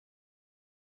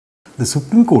The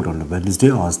Supreme Court on Wednesday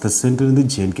asked the Centre and the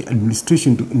J&K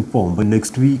administration to inform by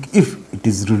next week if it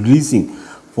is releasing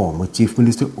former Chief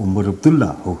Minister Omar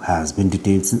Abdullah, who has been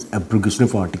detained since abrogation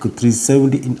of Article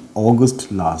 370 in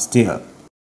August last year.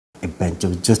 A bench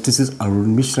of Justices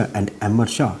Arun Mishra and Amar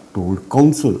Shah told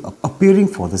counsel appearing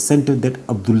for the centre that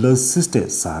Abdullah's sister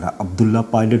Sara Abdullah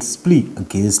Pilot's plea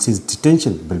against his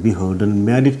detention will be heard on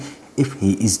merit if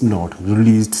he is not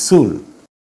released soon.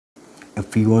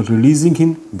 If you are releasing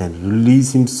him, then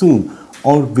release him soon,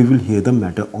 or we will hear the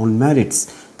matter on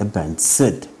merits, the bench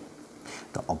said.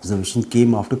 The observation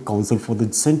came after counsel for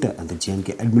the centre and the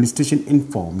J&K administration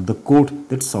informed the court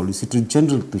that Solicitor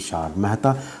General Tushar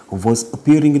Mehta, who was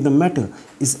appearing in the matter,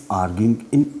 is arguing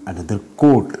in another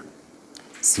court.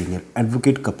 Senior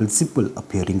advocate Kapil Sipal,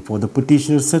 appearing for the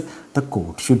petitioner, said the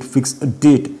court should fix a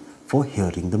date for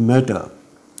hearing the matter.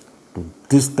 To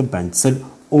this, the bench said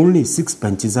only 6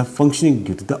 benches are functioning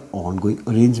due to the ongoing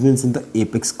arrangements in the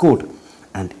apex court,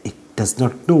 and it does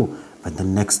not know when the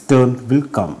next turn will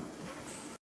come.